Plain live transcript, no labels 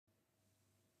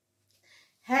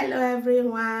Hello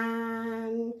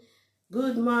everyone.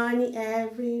 Good morning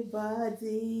everybody.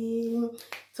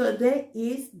 Today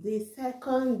is the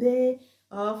second day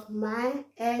of my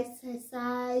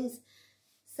exercise.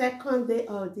 Second day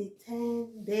of the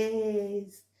 10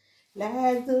 days.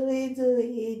 Let's do it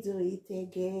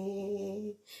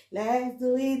again. Let's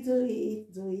do it again.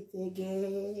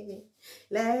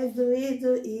 Let's do it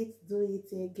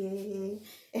again.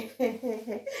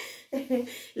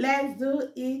 Let's do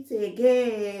it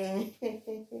again.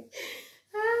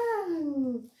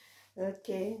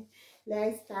 Okay,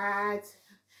 let's start.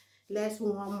 Let's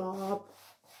warm up.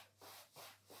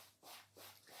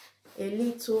 A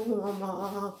little warm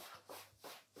up.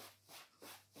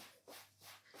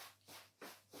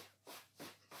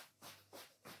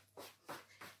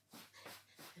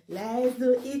 Let's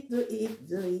do it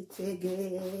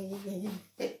again.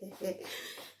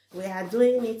 We are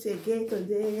doing it again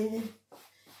today.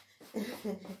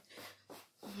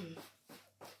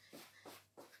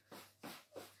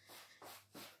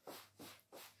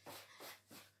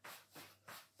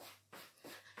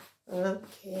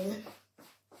 Okay.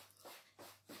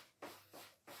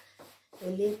 A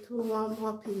little warm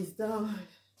up is done.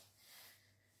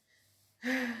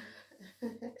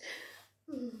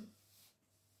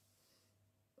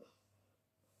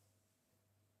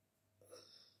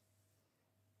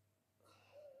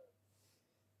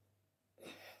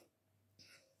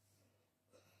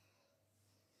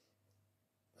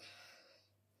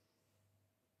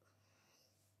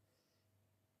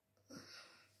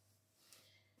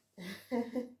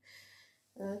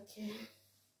 Okay.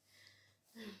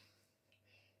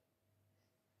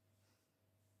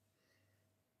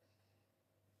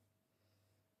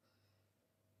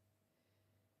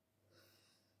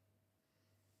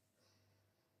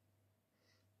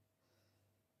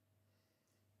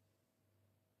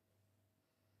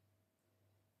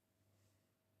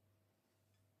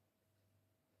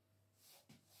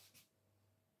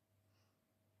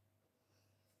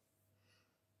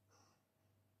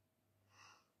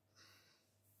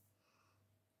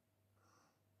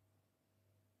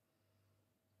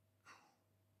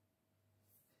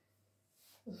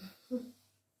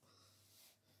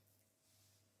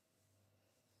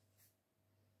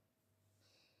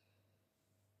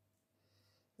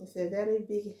 It's a very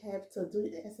big help to do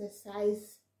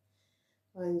exercise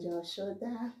on your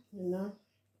shoulder, you know.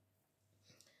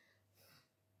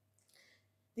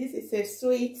 This is a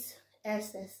sweet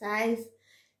exercise,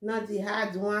 not the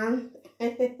hard one.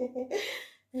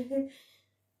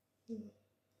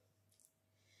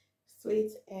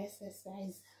 Sweet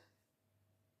exercise.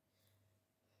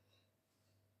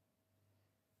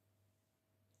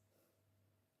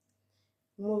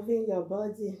 Moving your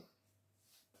body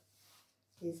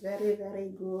is very, very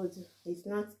good. It's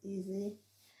not easy.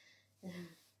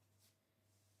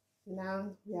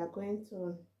 Now we are going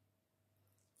to,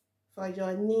 for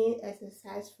your knee,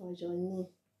 exercise for your knee.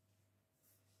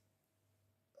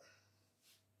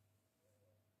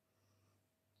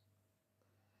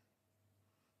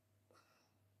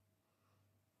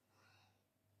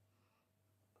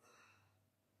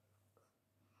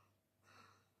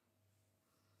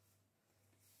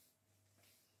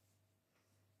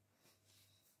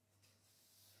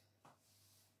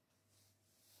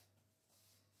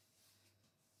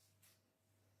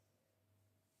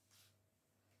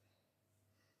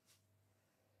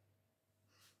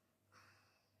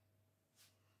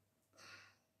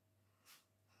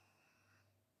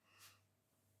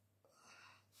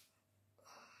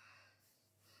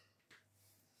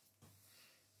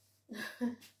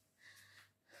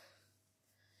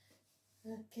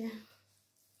 Okay,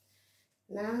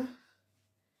 now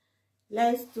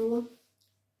let's do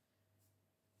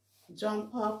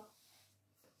jump up.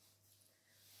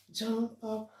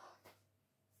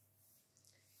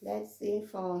 Let's see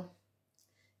for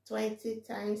 20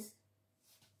 times.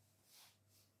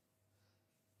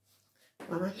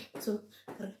 1, 2,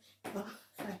 3, 4,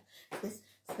 5, 6,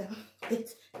 7,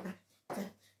 8, 9,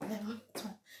 10, 11,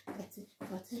 12, 13,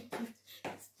 14, 15,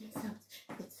 16, 17,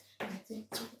 18, 19,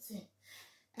 20.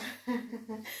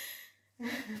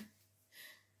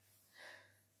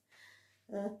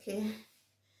 Okay.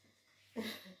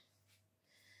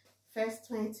 First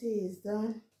 20 is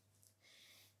done.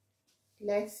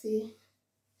 Let's see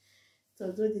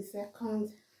to do the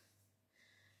second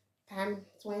time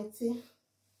 20.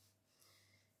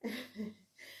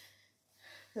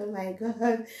 Oh my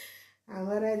God, I'm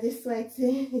already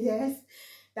sweating. Yes,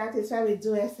 that is why we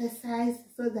do exercise,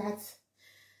 so that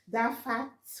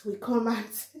fat will come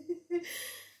out.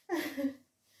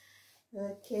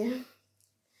 Okay,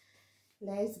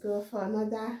 let's go for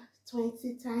another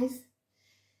 20 times.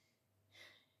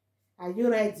 Are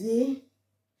you ready?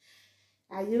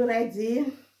 Are you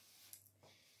ready?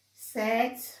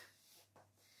 Set,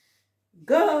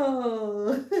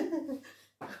 go!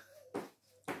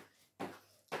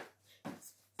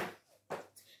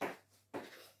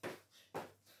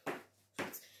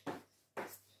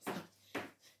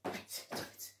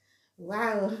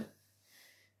 Wow.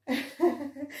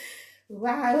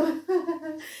 Wow.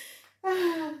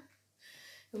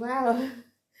 Wow.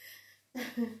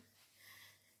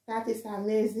 That is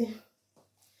amazing.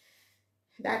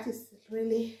 That is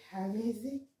really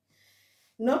amazing.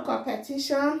 No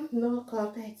competition, no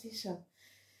competition.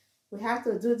 We have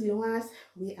to do the ones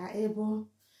we are able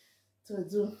to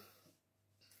do.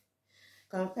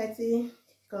 Competing,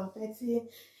 no competition.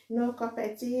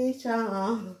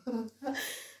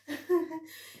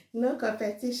 No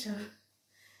competition.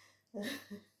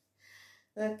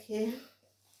 Okay,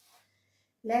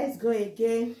 let's go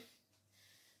again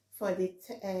for the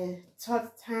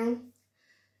third time,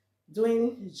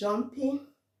 doing jumping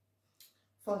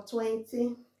for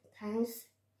 20 times.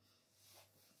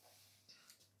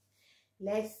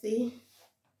 Let's see.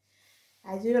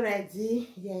 Are you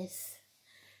ready? Yes.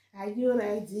 Are you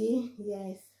ready?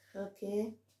 Yes.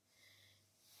 Okay.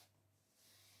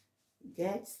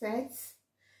 Get set.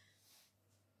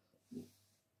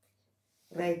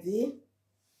 Ready.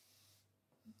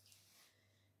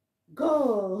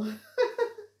 Go.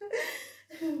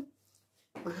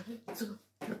 1, 2,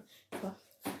 3, 4,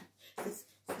 5, 6,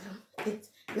 7, 8,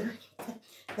 9, 10,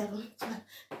 11, 12,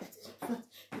 13, 14,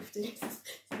 15, 16,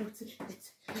 17,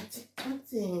 18, 19,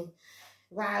 20.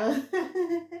 Wow.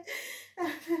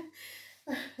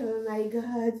 Oh my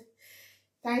God.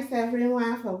 Thanks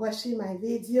everyone for watching my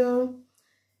video.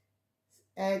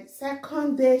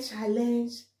 Second day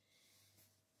challenge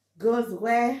goes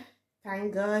well.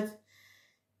 Thank God.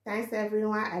 Thanks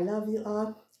everyone. I love you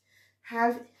all.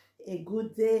 Have a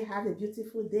good day. Have a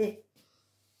beautiful day.